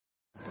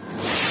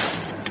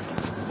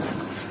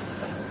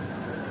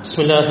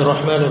بسم الله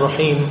الرحمن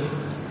الرحيم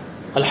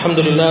الحمد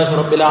لله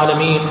رب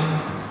العالمين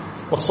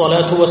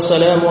والصلاة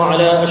والسلام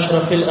على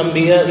أشرف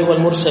الأنبياء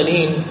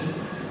والمرسلين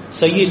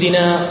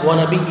سيدنا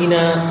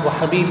ونبينا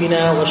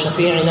وحبيبنا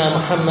وشفيعنا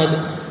محمد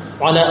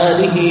وعلى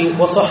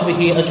آله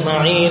وصحبه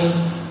أجمعين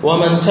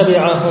ومن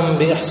تبعهم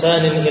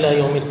بإحسان إلى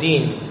يوم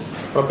الدين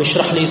رب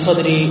اشرح لي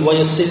صدري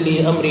ويسر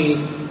لي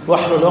أمري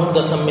واحلل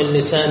عقدة من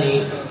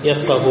لساني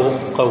يفقه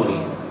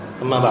قولي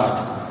أما بعد.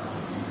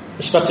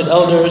 Respected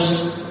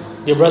elders,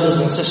 dear brothers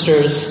and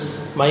sisters,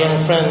 my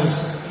young friends,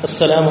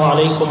 Assalamu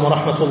alaikum wa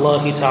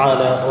rahmatullahi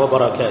ta'ala wa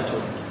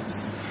barakatuh.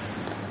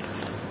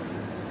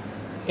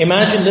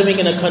 Imagine living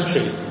in a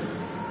country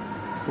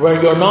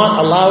where you're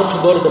not allowed to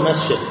go to the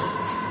masjid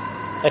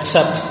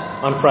except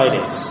on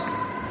Fridays,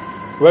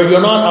 where you're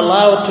not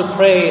allowed to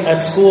pray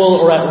at school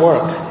or at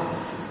work,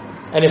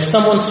 and if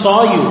someone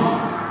saw you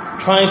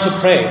trying to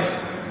pray,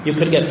 you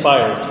could get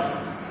fired,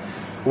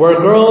 where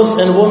girls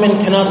and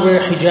women cannot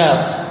wear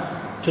hijab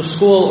to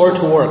school or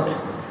to work,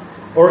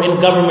 or in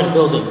government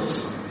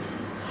buildings,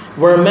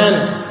 where men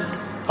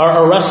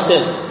are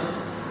arrested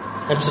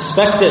and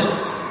suspected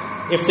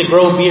if they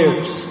grow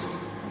beards,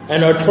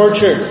 and are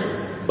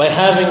tortured by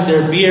having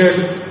their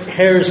beard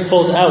hairs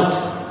pulled out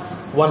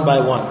one by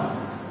one,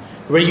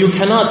 where you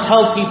cannot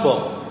tell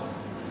people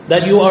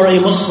that you are a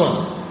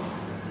Muslim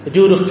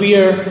due to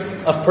fear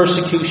of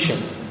persecution.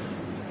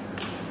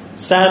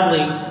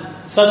 Sadly,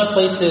 such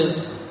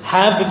places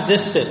have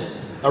existed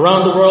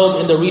around the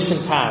world in the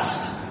recent past,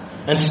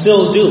 and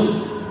still do.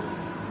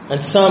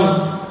 And some,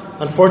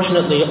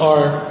 unfortunately,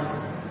 are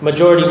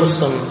majority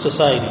Muslim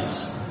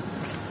societies.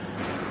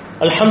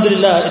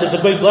 Alhamdulillah, it is a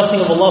great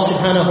blessing of Allah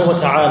subhanahu wa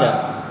ta'ala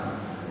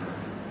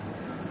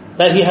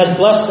that He has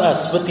blessed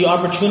us with the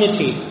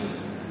opportunity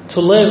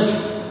to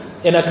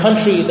live in a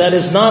country that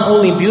is not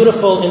only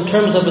beautiful in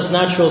terms of its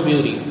natural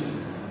beauty,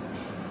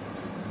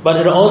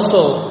 but it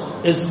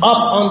also is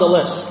up on the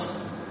list,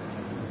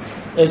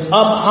 is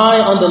up high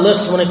on the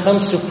list when it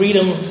comes to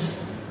freedoms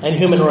and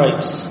human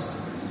rights,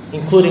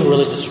 including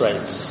religious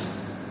rights.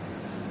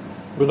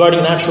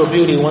 Regarding natural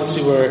beauty, once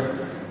we were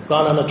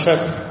gone on a trip,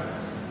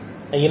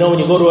 and when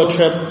you go to a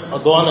trip, or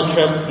go on a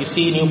trip, you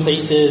see new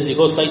places, you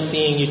go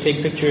sightseeing, you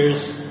take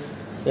pictures,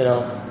 and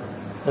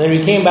then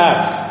we came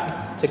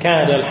back to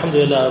Canada,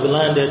 alhamdulillah, we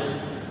landed,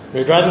 we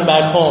were driving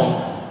back home,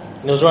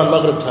 and it was around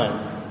Maghrib time.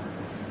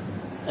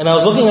 And I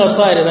was looking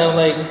outside, and I'm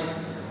like,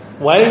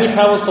 why did we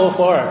travel so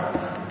far?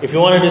 If you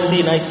wanted to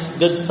see nice,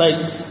 good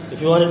sights,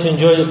 if you wanted to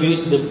enjoy the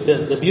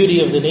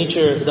beauty of the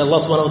nature that Allah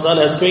subhanahu wa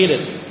ta'ala has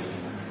created,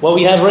 what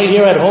we have right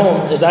here at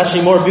home is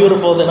actually more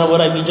beautiful than what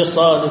we just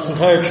saw this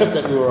entire trip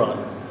that we were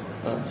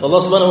on. So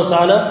Allah subhanahu wa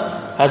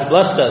ta'ala has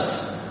blessed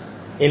us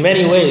in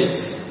many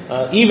ways.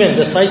 Even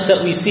the sights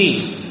that we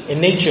see in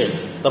nature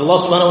that Allah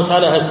subhanahu wa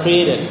ta'ala has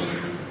created.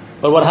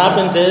 But what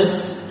happens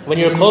is, when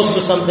you're close to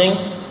something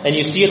and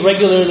you see it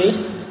regularly,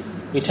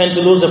 you tend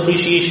to lose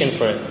appreciation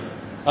for it.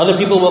 Other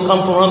people will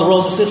come from around the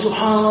world to say,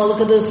 SubhanAllah,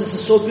 look at this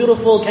is so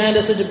beautiful,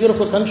 Canada is such a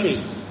beautiful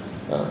country.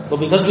 But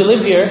because we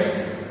live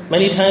here,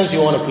 many times you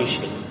won't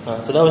appreciate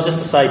it. So that was just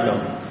a side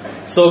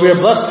note. So we are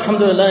blessed,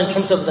 alhamdulillah, in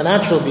terms of the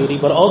natural beauty,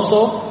 but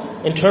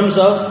also in terms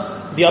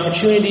of the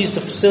opportunities,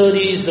 the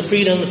facilities, the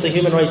freedoms, the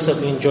human rights that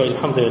we enjoy,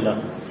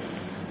 alhamdulillah.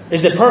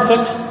 Is it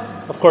perfect?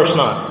 Of course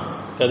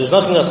not. Okay, there's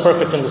nothing that's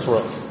perfect in this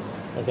world.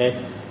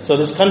 Okay? So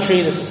this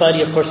country, this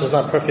society, of course, is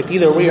not perfect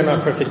either. We are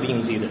not perfect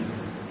beings either.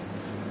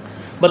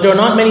 But there are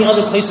not many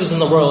other places in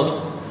the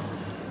world,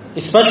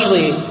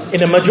 especially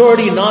in a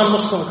majority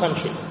non-Muslim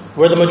country,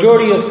 where the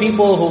majority of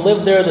people who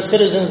live there, the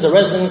citizens, the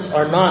residents,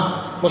 are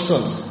not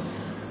Muslims,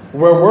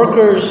 where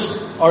workers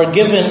are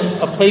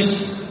given a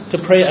place to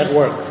pray at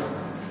work,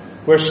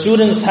 where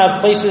students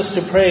have places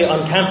to pray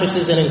on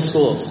campuses and in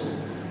schools,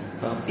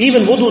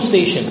 even wudu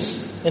stations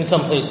in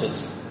some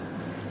places.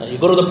 You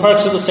go to the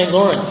parks of the St.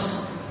 Lawrence,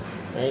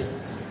 right?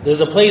 There's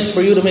a place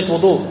for you to make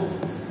wudu.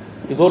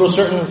 You go to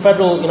certain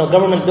federal,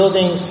 government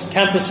buildings,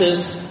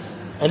 campuses,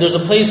 and there's a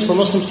place for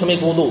Muslims to make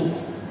wudu.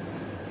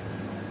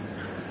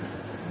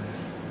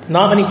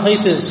 Not many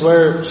places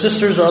where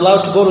sisters are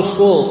allowed to go to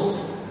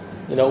school,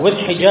 with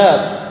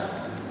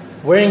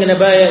hijab, wearing an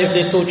abaya if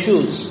they so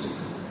choose,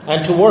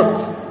 and to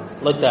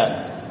work like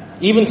that.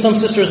 Even some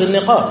sisters in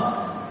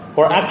niqab,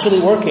 who are actually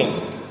working,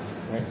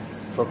 right,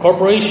 for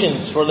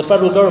corporations, for the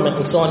federal government,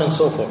 and so on and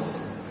so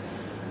forth.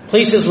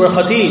 Places where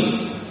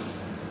khatibs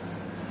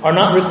are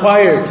not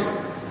required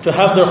to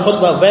have their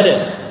khutbah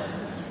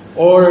vetted,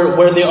 or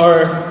where they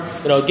are,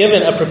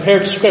 given a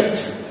prepared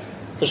script.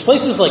 There's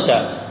places like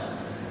that.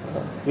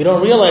 We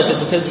don't realize it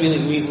because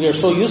we are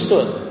so used to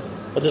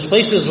it. But there's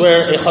places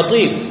where a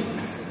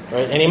khatib,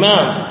 right, an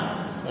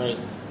imam, right,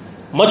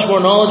 much more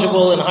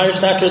knowledgeable and higher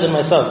stature than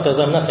myself, because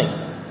I'm nothing,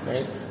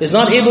 right, is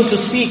not able to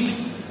speak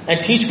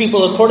and teach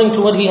people according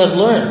to what he has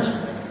learned,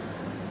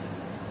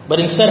 but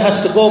instead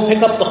has to go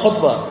pick up the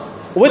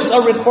khutbah with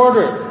a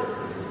recorder,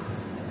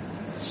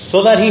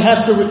 so that he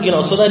has to,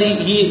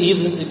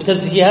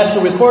 because he has to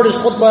record his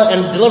khutbah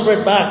and deliver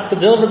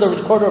the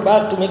recorder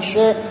back to make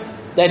sure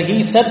that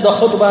he said the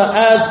khutbah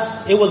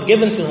as it was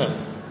given to him.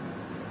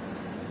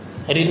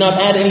 He did not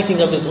add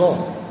anything of his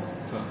own.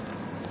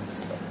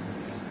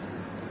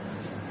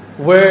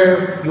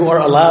 Where you are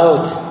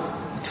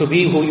allowed to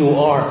be who you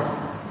are,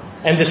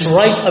 and this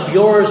right of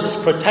yours is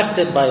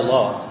protected by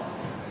law.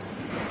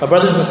 My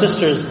brothers and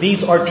sisters,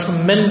 these are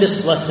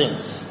tremendous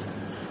blessings.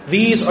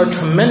 These are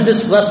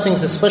tremendous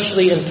blessings,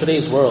 especially in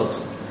today's world.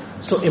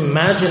 So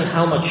imagine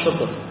how much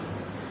shukr,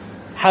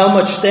 how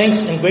much thanks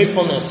and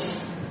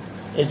gratefulness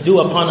is due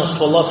upon us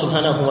to Allah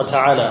subhanahu wa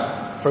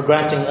ta'ala for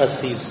granting us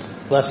these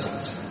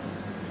blessings.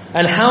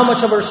 And how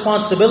much of a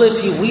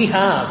responsibility we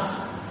have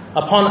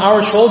upon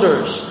our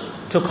shoulders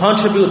to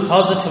contribute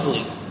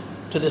positively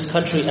to this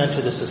country and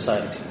to this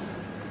society.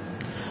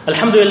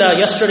 Alhamdulillah,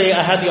 yesterday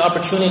I had the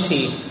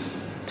opportunity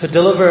to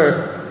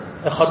deliver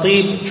a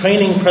khatib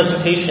training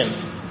presentation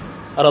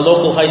at a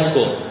local high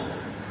school.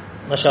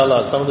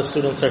 MashaAllah, some of the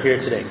students are here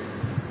today.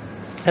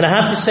 And I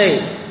have to say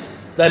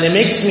that it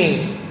makes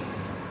me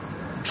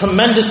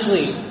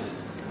tremendously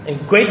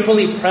and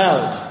gratefully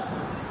proud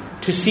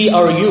to see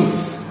our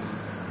youth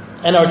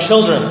and our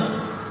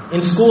children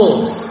in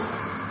schools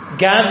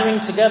gathering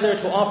together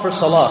to offer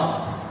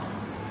salah,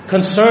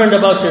 concerned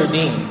about their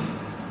deen.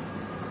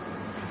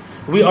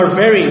 We are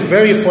very,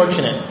 very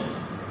fortunate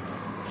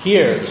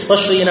here,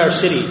 especially in our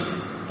city,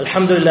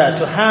 alhamdulillah,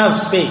 to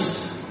have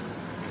space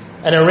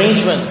and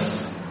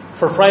arrangements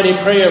for Friday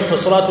prayer, for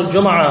Salatul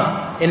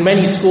Jum'ah in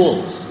many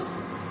schools,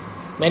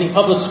 many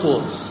public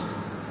schools,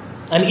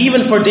 and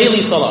even for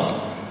daily salah.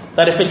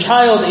 That if a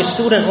child, a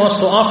student wants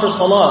to offer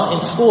salah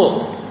in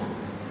school,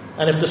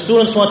 and if the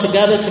students want to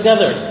gather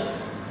together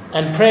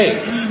and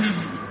pray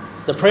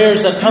the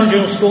prayers that come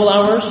during school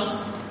hours,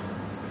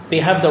 they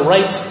have the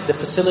right, the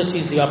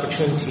facilities, the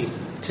opportunity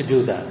to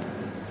do that.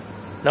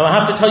 Now I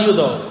have to tell you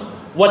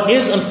though, what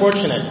is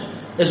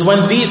unfortunate is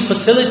when these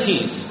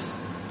facilities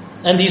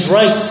and these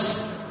rights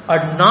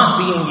are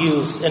not being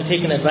used and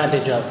taken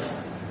advantage of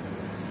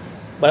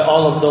by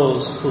all of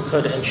those who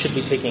could and should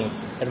be taking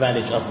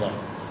advantage of them.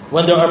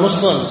 When there are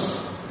Muslims,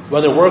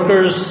 whether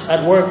workers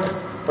at work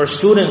or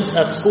students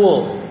at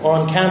school or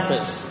on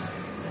campus,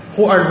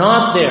 who are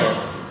not there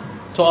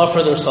to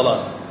offer their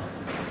salah,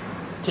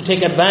 to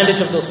take advantage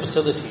of those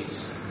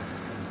facilities.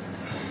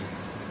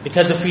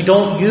 Because if we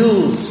don't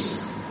use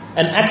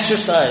and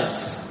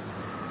exercise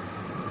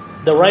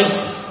the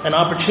rights and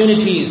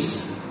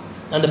opportunities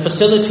and the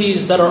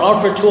facilities that are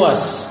offered to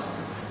us,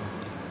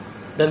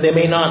 then they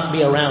may not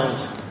be around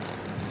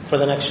for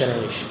the next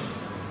generation.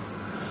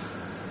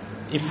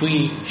 If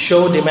we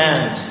show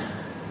demand,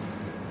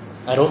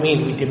 I don't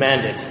mean we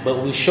demand it,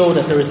 but we show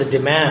that there is a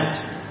demand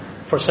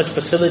for such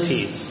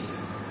facilities,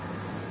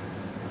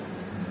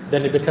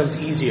 then it becomes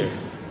easier.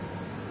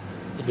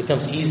 It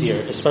becomes easier,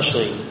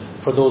 especially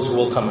for those who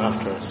will come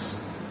after us.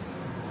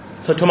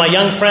 So to my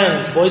young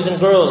friends, boys and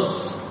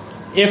girls,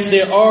 if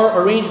there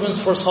are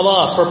arrangements for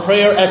salah, for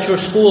prayer at your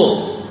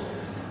school,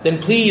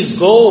 then please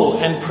go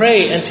and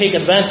pray and take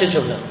advantage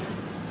of them.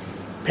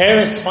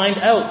 Parents, find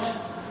out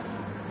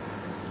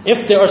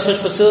if there are such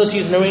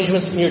facilities and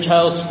arrangements in your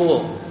child's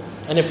school.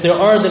 And if there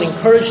are, then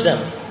encourage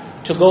them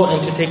to go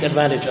and to take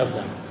advantage of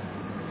them.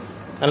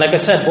 And like I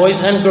said,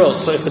 boys and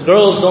girls. So if the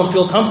girls don't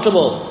feel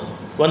comfortable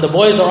when the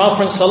boys are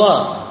offering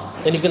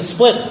salah, then you can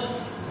split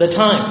the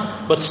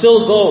time, but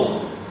still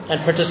go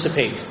and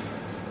participate.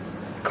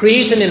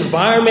 Create an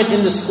environment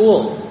in the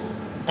school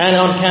and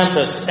on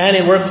campus and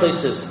in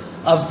workplaces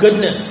of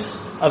goodness,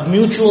 of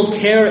mutual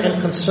care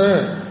and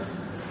concern.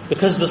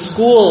 Because the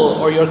school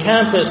or your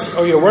campus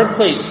or your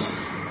workplace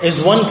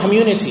is one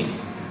community.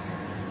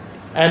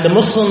 And the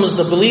Muslims,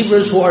 the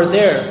believers who are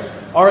there,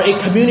 are a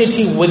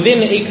community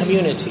within a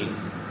community.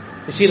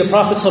 You see, the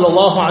Prophet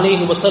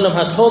ﷺ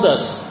has told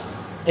us,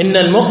 إِنَّ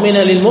الْمُؤْمِنَ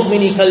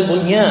لِلْمُؤْمِنِ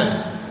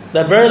كَالْبُنْيَانِ,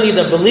 that verily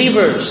the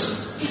believers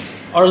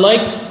are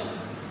like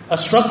a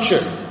structure.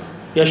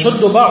 يَشُدُّ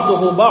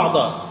بَعْضُهُ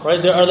بَعْضًا,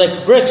 right? They are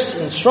like bricks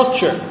in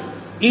structure,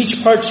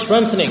 each part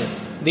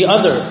strengthening the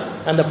other.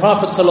 And the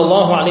Prophet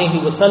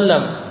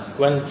ﷺ,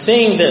 when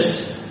saying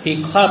this,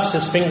 he claps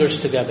his fingers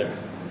together.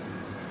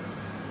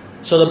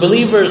 So the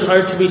believers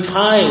are to be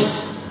tied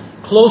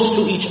close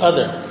to each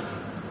other,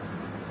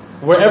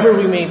 wherever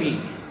we may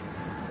be,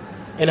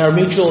 in our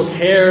mutual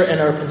care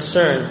and our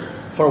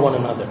concern for one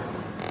another.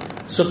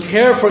 So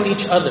care for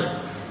each other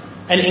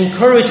and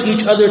encourage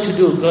each other to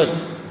do good.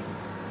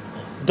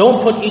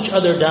 Don't put each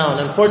other down.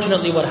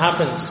 Unfortunately, what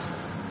happens,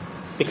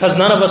 because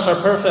none of us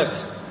are perfect,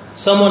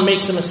 someone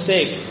makes a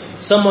mistake,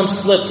 someone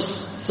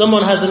slips,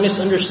 someone has a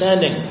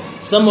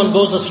misunderstanding, someone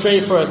goes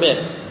astray for a bit.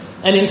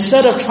 And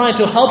instead of trying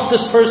to help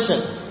this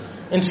person,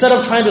 instead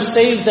of trying to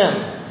save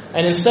them,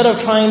 and instead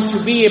of trying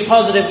to be a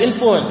positive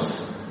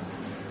influence,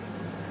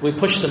 we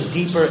push them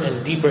deeper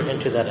and deeper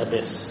into that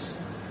abyss.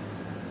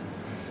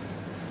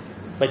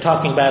 By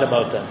talking bad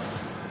about them,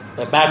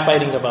 by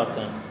backbiting about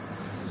them,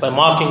 by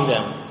mocking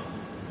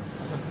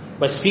them,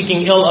 by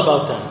speaking ill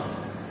about them.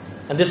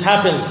 And this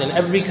happens in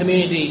every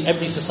community,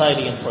 every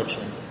society,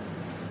 unfortunately.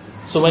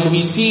 So when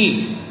we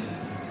see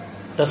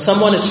that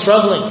someone is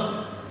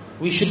struggling,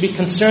 we should be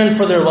concerned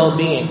for their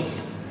well-being.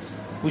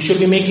 We should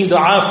be making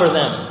dua for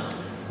them.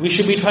 We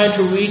should be trying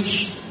to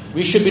reach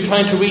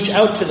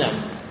out to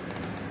them.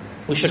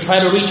 We should try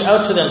to reach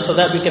out to them so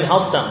that we can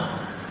help them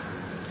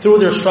through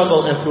their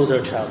struggle and through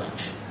their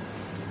challenge.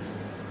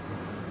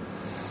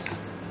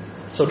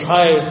 So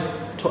try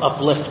to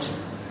uplift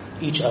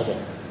each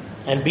other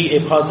and be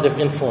a positive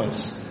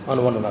influence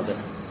on one another.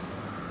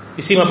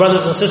 You see, my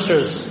brothers and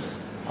sisters,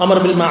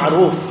 Amr bil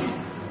Ma'ruf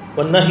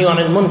wa Nahy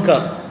anil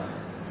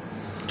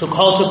Munkar, to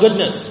call to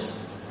goodness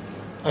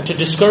and to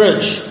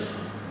discourage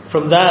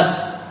from that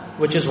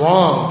which is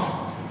wrong,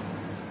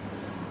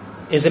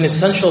 is an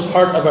essential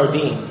part of our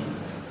deen.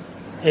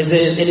 It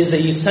is an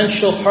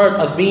essential part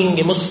of being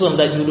a Muslim,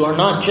 that you are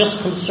not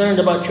just concerned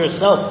about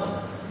yourself,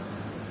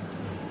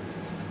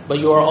 but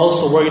you are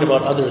also worried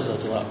about others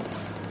as well.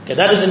 Okay,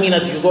 that doesn't mean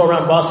that you go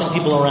around bossing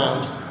people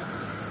around,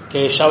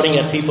 okay, shouting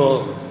at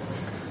people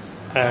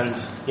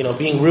and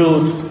being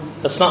rude.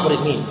 That's not what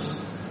it means.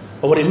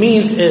 But what it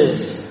means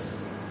is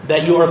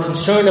that you are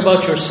concerned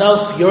about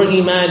yourself, your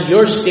iman,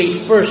 your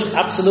state first,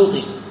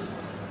 absolutely.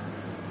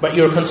 But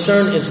your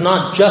concern is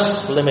not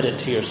just limited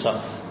to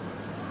yourself,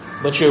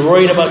 but you're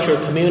worried about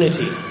your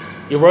community.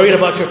 You're worried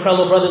about your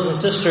fellow brothers and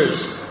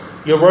sisters.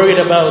 You're worried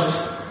about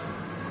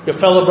your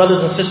fellow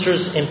brothers and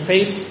sisters in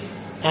faith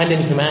and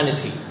in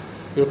humanity.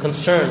 You're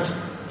concerned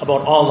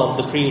about all of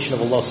the creation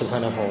of Allah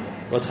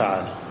subhanahu wa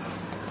ta'ala.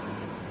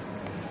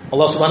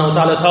 Allah subhanahu wa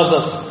ta'ala tells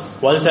us,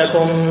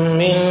 وَلْتَكُمْ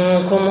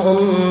مِنْكُمْ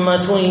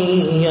أُمَّةٌ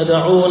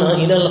يَدْعُونَ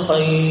إِلَى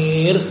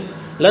الْخَيْرِ.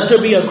 Let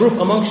there be a group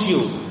amongst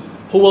you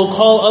who will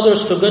call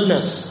others to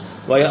goodness.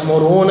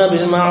 وَيَأْمُرُونَ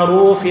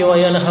بِالْمَعْرُوفِ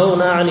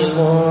وَيَنْهَوْنَ عَنِ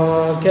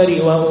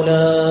الْمُنْكَرِ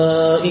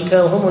وَأُولَٰئِكَ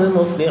هُمُ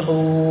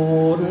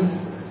الْمُفْلِحُونَ.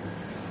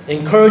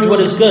 Encourage what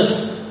is good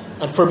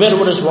and forbid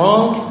what is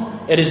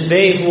wrong. It is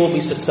they who will be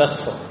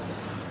successful.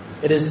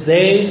 It is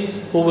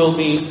they who will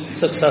be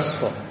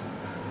successful.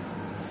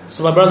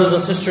 So my brothers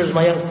and sisters,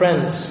 my young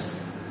friends,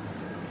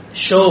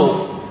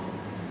 show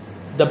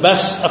the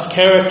best of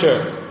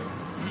character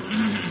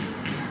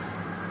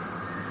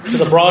to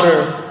the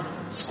broader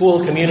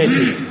school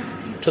community,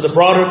 to the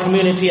broader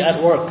community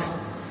at work.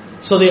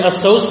 So they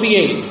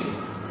associate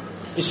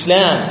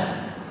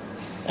Islam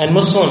and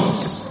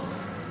Muslims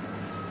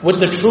with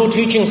the true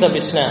teachings of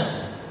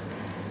Islam,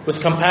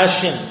 with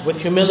compassion, with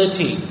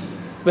humility,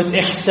 with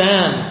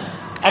ihsan,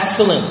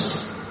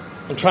 excellence,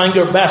 and trying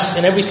your best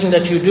in everything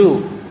that you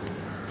do,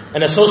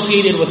 and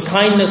associated with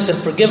kindness and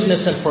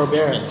forgiveness and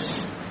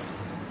forbearance.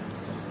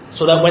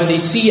 So that when they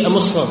see a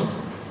Muslim,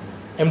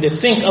 and they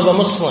think of a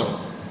Muslim,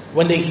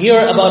 when they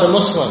hear about a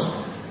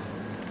Muslim,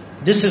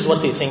 this is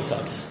what they think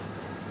of.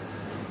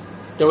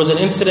 There was an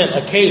incident,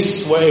 a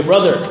case where a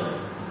brother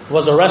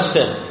was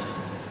arrested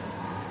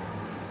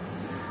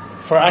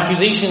for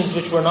accusations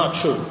which were not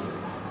true.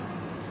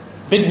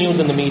 Big news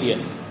in the media.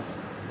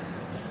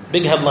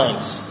 Big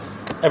headlines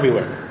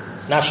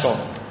everywhere. National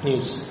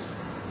news.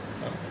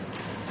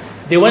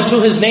 They went to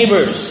his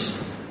neighbors.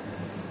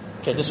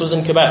 Okay, this was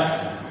in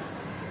Quebec.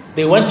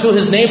 They went to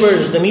his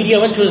neighbors, the media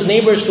went to his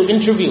neighbors to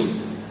interview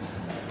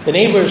the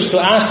neighbors, to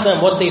ask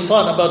them what they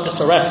thought about this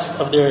arrest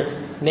of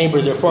their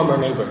neighbor, their former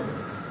neighbor.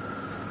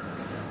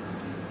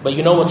 But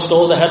you know what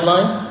stole the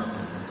headline?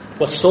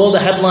 What stole the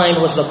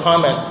headline was the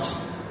comment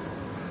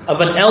of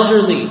an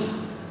elderly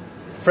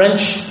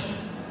French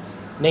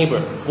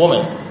neighbor,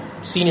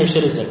 woman, senior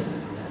citizen,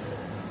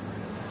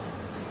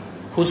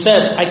 who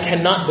said, I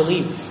cannot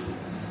believe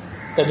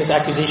that this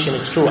accusation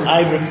is true. I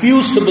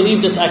refuse to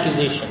believe this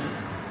accusation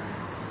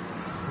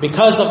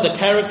because of the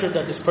character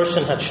that this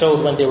person had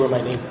showed when they were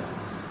my neighbor.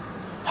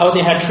 How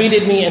they had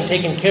treated me and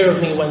taken care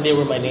of me when they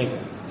were my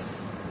neighbor.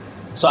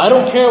 So I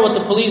don't care what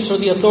the police or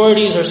the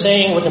authorities are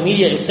saying, what the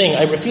media is saying.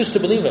 I refuse to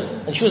believe it.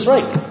 And she was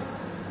right.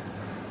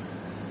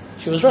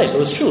 She was right. It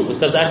was true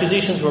because the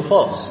accusations were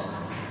false.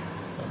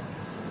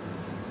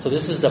 So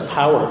this is the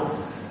power.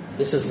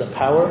 This is the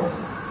power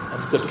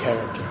of good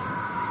character.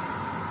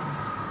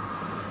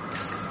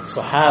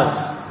 So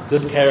have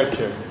good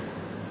character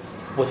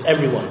with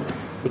everyone,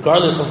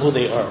 regardless of who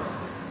they are,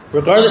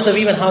 regardless of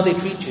even how they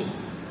treat you,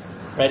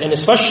 right? And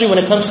especially when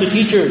it comes to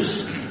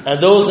teachers and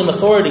those in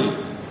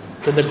authority,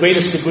 to the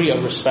greatest degree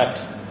of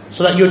respect,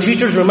 so that your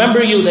teachers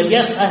remember you, that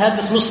yes, I had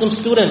this Muslim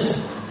student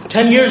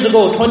 10 years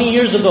ago, 20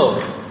 years ago,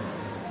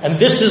 and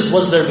this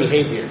was their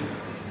behavior.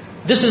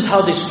 This is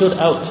how they stood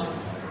out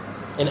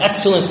in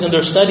excellence in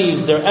their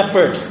studies, their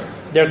effort,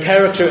 their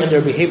character, and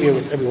their behavior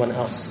with everyone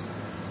else.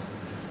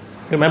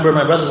 Remember,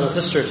 my brothers and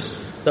sisters,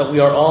 that we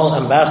are all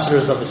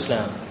ambassadors of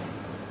Islam.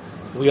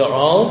 We are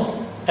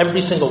all,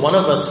 every single one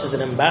of us is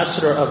an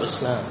ambassador of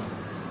Islam.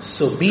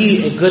 So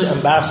be a good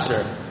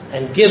ambassador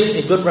and give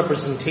a good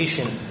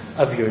representation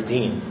of your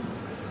deen.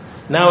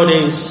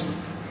 Nowadays,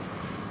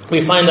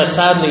 we find that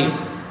sadly,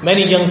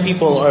 many young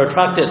people are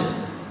attracted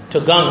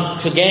to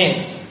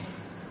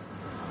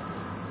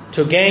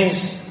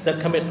gangs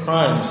that commit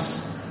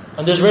crimes.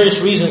 And there's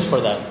various reasons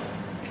for that.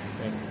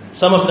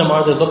 Some of them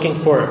are they're looking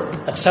for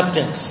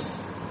acceptance,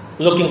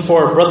 looking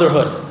for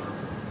brotherhood.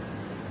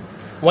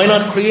 Why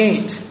not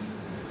create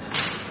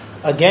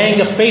a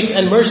gang of faith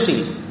and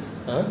mercy?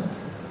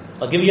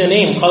 I'll give you a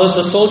name. Call it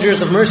the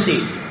Soldiers of Mercy.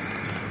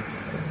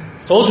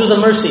 Soldiers of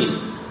Mercy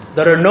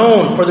that are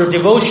known for their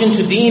devotion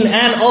to deen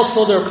and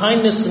also their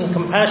kindness and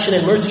compassion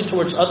and mercy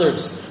towards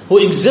others, who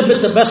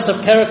exhibit the best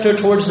of character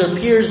towards their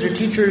peers, their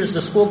teachers,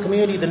 the school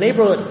community, the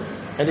neighborhood,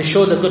 and they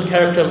show the good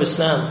character of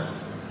Islam.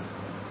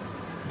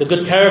 The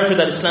good character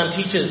that Islam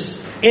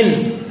teaches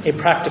in a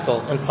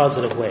practical and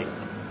positive way.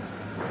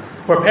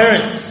 For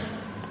parents,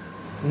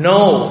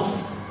 know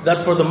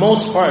that for the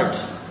most part,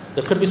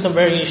 there could be some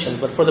variation,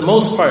 but for the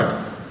most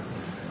part,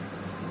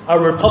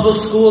 our public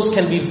schools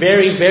can be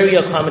very, very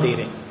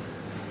accommodating.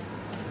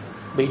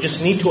 But you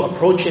just need to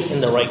approach it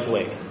in the right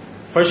way.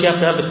 First, you have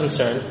to have the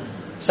concern.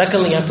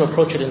 Secondly, you have to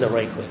approach it in the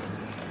right way.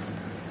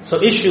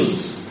 So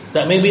issues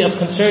that may be of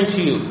concern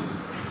to you,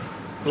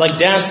 like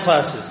dance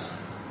classes,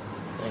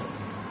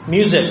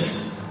 music,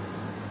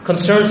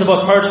 concerns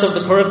about parts of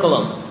the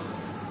curriculum,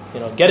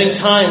 getting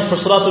time for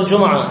Salatul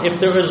Jum'ah if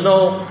there is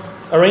no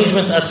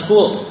arrangements at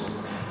school.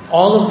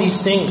 All of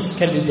these things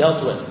can be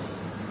dealt with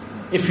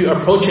if you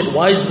approach it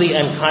wisely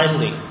and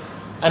kindly.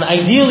 And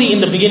ideally in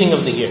the beginning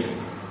of the year.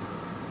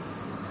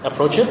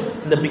 Approach it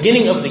in the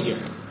beginning of the year.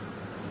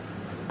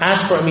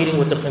 Ask for a meeting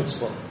with the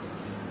principal.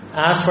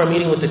 Ask for a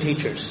meeting with the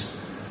teachers.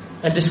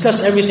 And discuss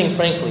everything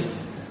frankly,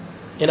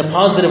 in a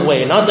positive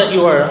way. Not that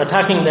you are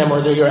attacking them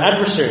or they're your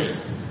adversary,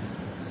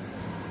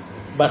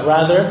 but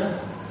rather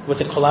with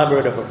a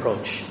collaborative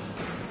approach.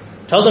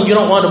 Tell them you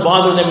don't want to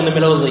bother them in the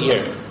middle of the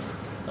year.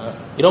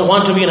 You don't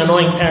want to be an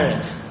annoying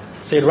parent.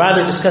 So you'd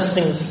rather discuss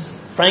things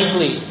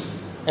frankly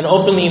and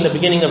openly in the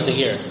beginning of the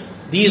year.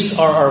 These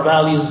are our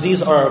values,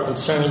 these are our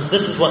concerns,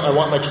 this is what I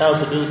want my child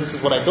to do, this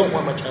is what I don't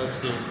want my child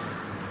to do.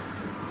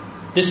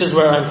 This is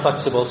where I'm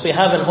flexible. So you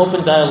have an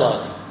open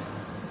dialogue.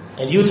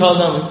 And you tell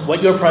them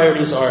what your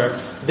priorities are.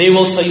 They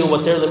will tell you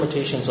what their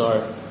limitations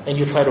are. And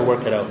you try to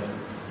work it out.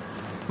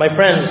 My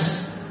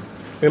friends,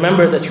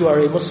 remember that you are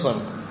a Muslim.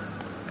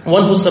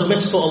 One who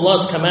submits to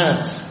Allah's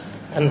commands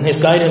and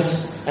His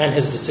guidance and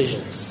His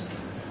decisions.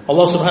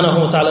 Allah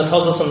subhanahu wa ta'ala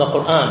tells us in the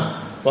Quran,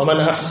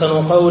 وَمَنْ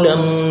أَحْسَنُ قَوْلًا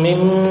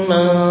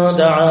مِّمَّنْ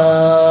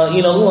دَعَا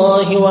إِلَى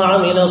اللَّهِ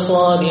وَعَمِلَ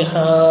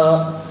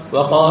صَالِحًا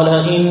وَقَالَ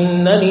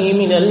إِنَّنِي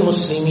مِنَ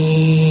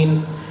الْمُسْلِمِينَ.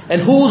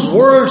 And whose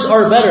words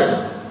are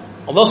better?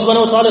 Allah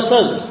subhanahu wa ta'ala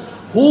says,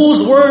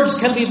 whose words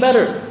can be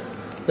better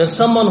than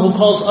someone who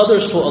calls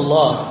others to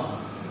Allah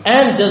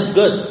and does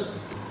good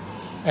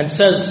and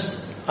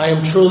says, I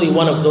am truly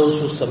one of those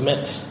who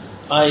submit.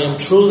 I am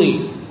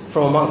truly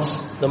from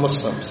amongst the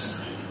Muslims.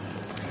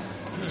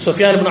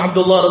 Sufyan ibn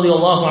Abdullah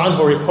radiallahu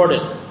anhu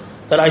reported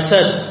that I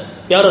said,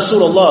 Ya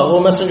Rasulullah, O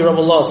Messenger of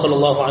Allah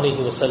sallallahu alayhi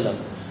wa sallam,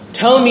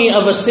 tell me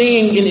of a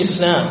saying in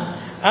Islam,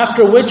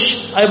 after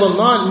which I will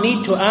not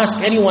need to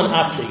ask anyone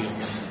after you.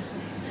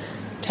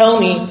 Tell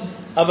me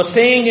of a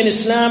saying in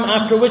Islam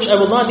after which I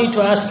will not need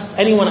to ask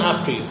anyone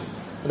after you.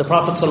 And the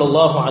Prophet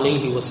sallallahu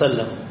alayhi wa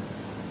sallam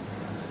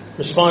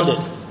responded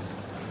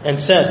and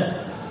said,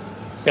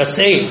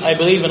 say, I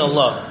believe in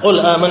Allah.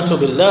 قُلْ آمَنْتُ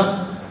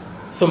بِاللَّهِ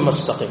ثُمَّ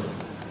اسْتَقِمْ.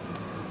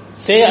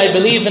 Say, I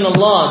believe in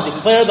Allah.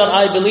 Declare that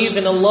I believe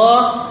in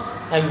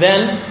Allah, and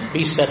then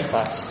be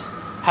steadfast.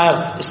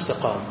 Have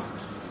istiqamah.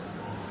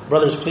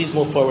 Brothers, please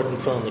move forward and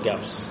fill in the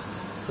gaps.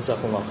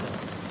 Jazakumullah khair.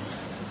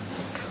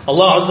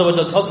 Allah Azza wa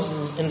Jalla tells us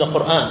in the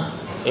Quran,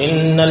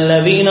 إِنَّ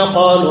الَّذِينَ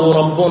قَالُوا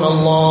رَبُّنَا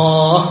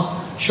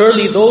اللَّهِ.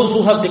 Surely those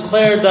who have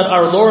declared that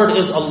our Lord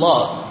is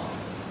Allah.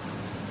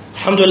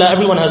 Alhamdulillah,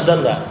 everyone has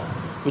done that.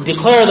 We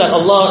declare that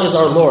Allah is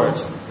our Lord.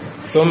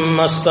 ثُمَّ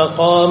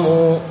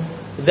اسْتَقَامُوا.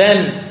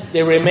 Then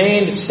they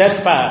remained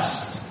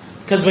steadfast.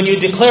 Because when you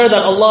declare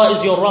that Allah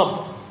is your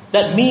Rabb,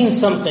 that means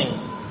something.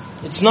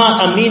 It's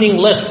not a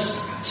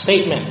meaningless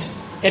statement.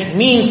 It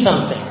means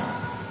something.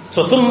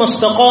 So ثُمَّ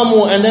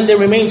اسْتَقَامُوا, and then they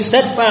remain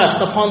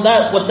steadfast upon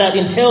that, what that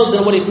entails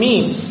and what it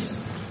means.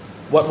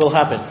 What will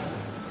happen?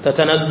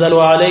 تَتَنَزَّلُ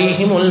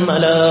عَلَيْهِمُ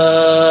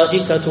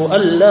الْمَلَائِكَةُ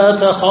أَلَّا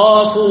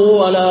تَخَافُوا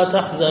وَلَا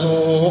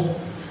تَحْزَنُوا.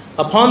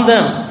 Upon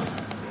them,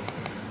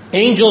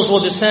 angels will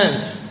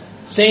descend,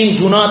 saying,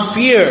 do not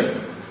fear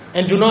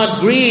and do not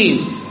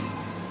grieve.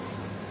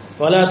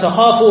 وَلَا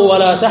تَخَافُوا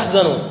وَلَا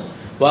تَحْزَنُوا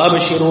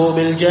وَأَبْشِرُوا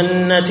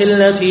بِالْجَنَّةِ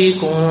الَّتِي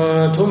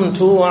كُنْتُمْ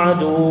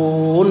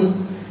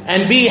تُوعَدُونَ.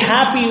 And be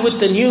happy with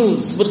the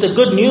news, with the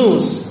good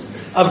news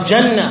of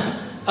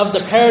Jannah, of the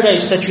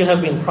paradise that you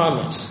have been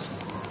promised.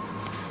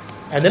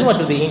 And then what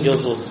will the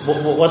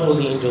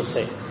angels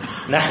say?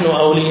 نحن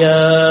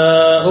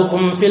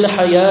أولياؤكم في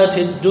الحياة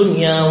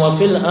الدنيا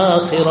وفي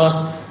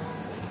الآخرة.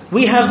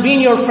 We have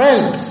been your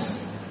friends.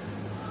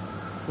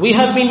 We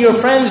have been your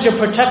friends, your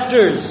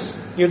protectors,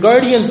 your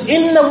guardians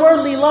in the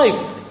worldly life,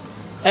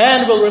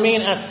 and will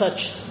remain as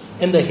such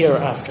in the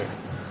hereafter.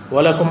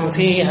 وَلَكُمْ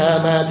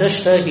فِيهَا مَا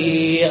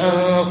تَشْتَهِي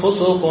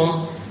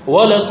أَنفُسُكُمْ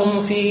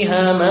وَلَكُمْ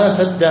فِيهَا مَا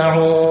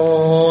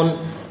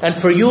تَدَّعُونَ. And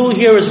for you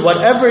here is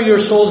whatever your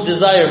souls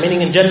desire,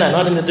 meaning in Jannah,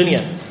 not in the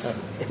dunya,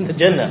 in the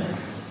Jannah.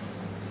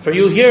 For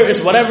you here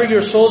is whatever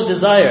your souls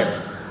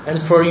desire,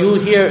 and for you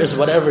here is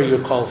whatever you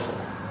call for.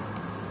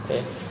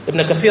 Okay.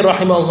 Ibn Kathir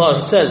rahimahullah,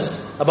 he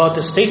says about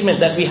the statement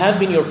that we have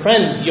been your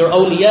friends, your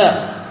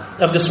awliya.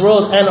 of this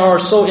world and are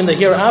so in the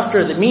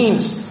hereafter. That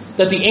means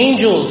that the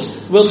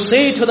angels will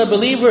say to the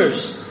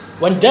believers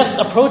when death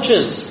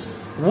approaches,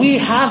 we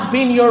have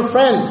been your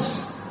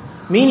friends,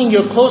 meaning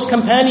your close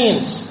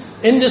companions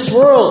in this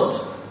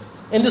world,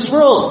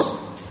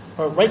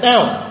 or right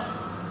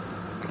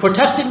now,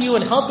 protecting you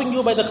and helping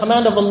you by the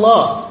command of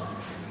Allah.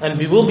 And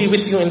we will be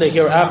with you in the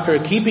hereafter,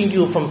 keeping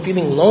you from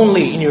feeling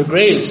lonely in your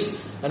graves.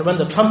 And when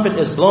the trumpet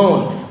is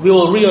blown, we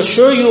will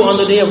reassure you on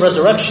the day of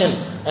resurrection,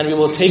 and we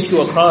will take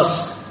you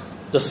across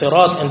the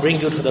Sirat and bring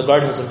you to the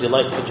gardens of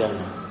delight to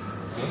Jannah.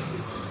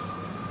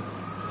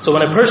 So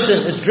when a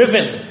person is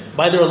driven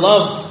by their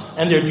love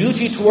and their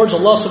duty towards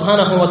Allah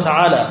subhanahu wa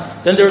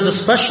ta'ala, then there is a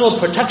special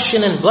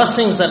protection and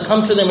blessings that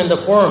come to them in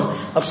the form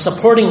of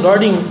supporting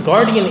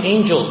guardian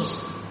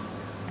angels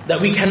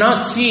that we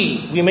cannot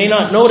see, we may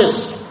not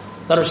notice,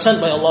 that are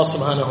sent by Allah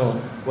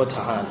subhanahu wa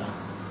ta'ala.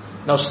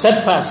 Now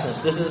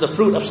steadfastness, this is the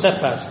fruit of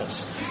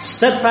steadfastness.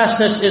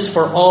 Steadfastness is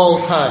for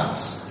all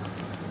times.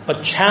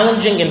 But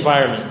challenging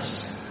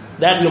environments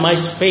that we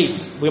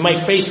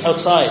might face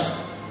outside,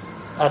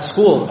 at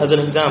school as an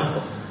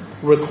example,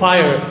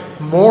 require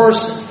more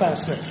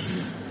steadfastness,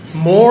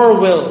 more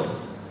will,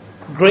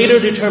 greater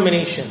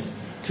determination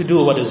to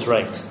do what is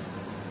right.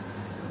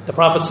 The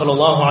Prophet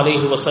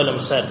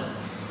ﷺ said,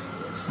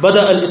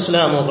 "Bada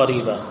al-Islamu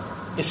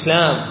ghariba."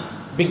 Islam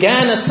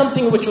began as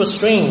something which was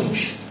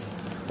strange.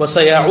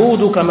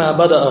 وَسَيَعُودُ كَمَا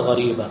بَدَأَ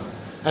غَرِيبًا,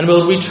 and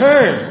will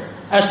return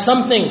as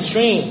something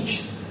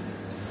strange.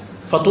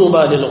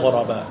 فَطُوبَى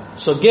لِلْغُرَبَى.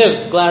 So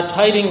give glad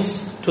tidings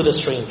to the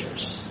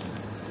strangers.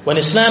 When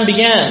Islam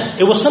began,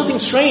 it was something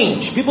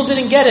strange. People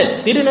didn't get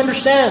it. They didn't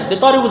understand. They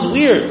thought it was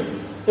weird.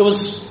 It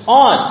was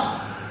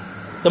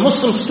odd. The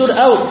Muslims stood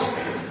out.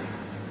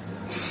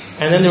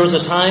 And then there was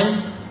a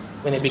time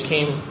when it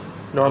became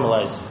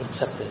normalized,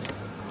 accepted.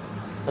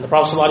 And the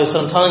Prophet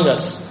ﷺ telling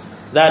us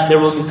that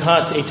there will be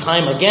a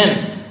time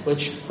again,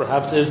 which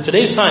perhaps is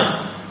today's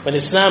time, when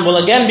Islam will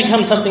again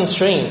become something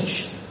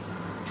strange.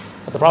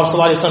 But the Prophet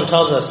ﷺ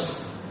tells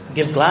us,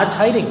 give glad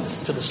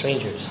tidings to the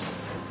strangers.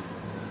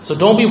 So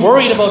don't be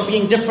worried about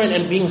being different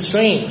and being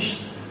strange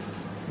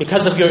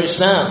because of your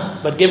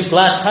Islam, but give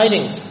glad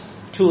tidings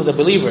to the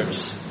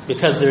believers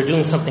because they're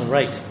doing something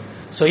right.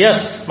 So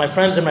yes, my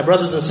friends and my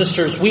brothers and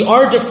sisters, we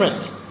are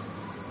different.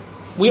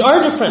 We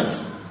are different.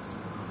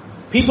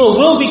 People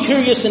will be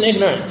curious and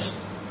ignorant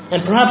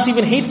and perhaps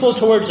even hateful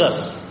towards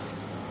us.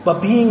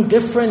 But being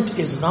different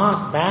is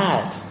not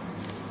bad.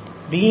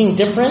 Being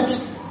different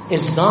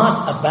is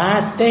not a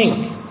bad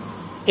thing.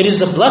 It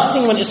is a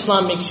blessing when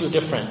Islam makes you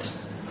different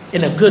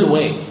in a good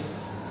way.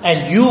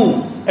 And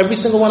you, every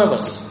single one of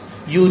us,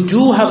 you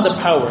do have the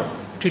power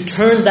to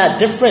turn that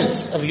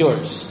difference of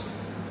yours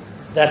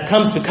that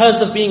comes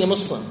because of being a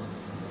Muslim,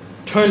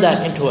 turn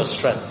that into a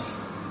strength.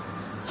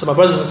 So my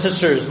brothers and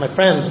sisters, my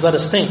friends, let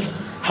us think,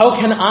 how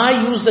can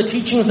I use the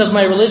teachings of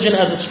my religion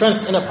as a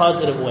strength in a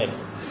positive way?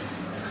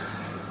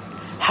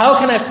 How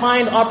can I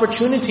find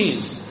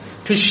opportunities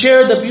to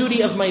share the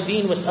beauty of my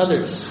deen with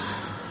others?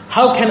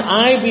 How can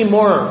I be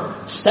more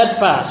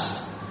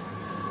steadfast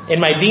in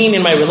my deen,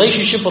 in my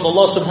relationship with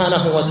Allah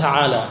subhanahu wa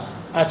ta'ala,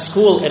 at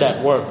school and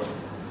at work?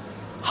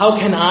 How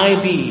can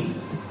I be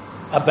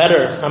a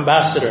better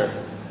ambassador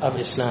of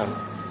Islam?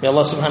 May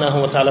Allah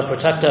subhanahu wa ta'ala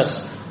protect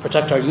us,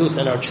 protect our youth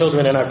and our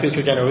children and our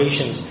future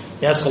generations.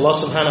 We ask Allah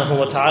subhanahu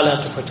wa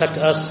ta'ala to protect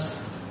us,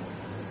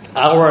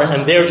 our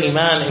and their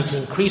iman, and to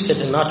increase it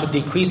and not to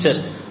decrease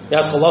it. We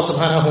ask Allah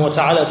subhanahu wa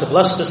ta'ala to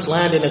bless this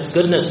land in its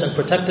goodness and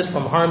protect it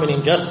from harm and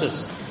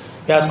injustice.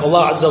 We ask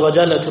Allah azza wa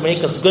jalla to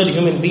make us good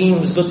human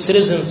beings, good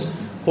citizens,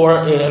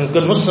 and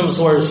good Muslims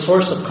who are a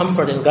source of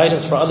comfort and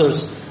guidance for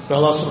others. May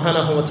Allah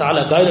subhanahu wa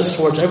ta'ala guide us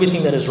towards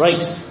everything that is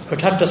right,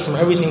 protect us from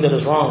everything that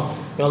is wrong.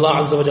 May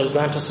Allah azza wa jalla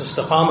grant us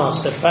istiqamah,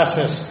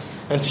 steadfastness,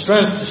 and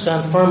strength to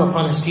stand firm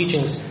upon His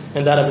teachings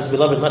and that of His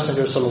beloved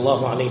Messenger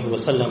sallallahu alayhi wa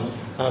sallam.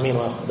 Ameen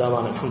wa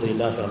akhdawan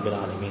alhamdulillahi rabbil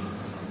alameen.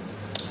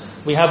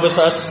 We have with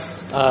us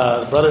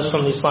brothers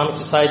from the Islamic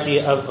Society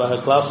of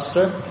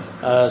Gloucester.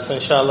 So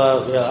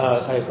inshallah,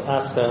 I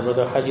ask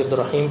Brother Haji Abdul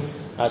Rahim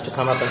to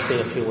come up and say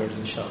a few words,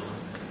 inshallah.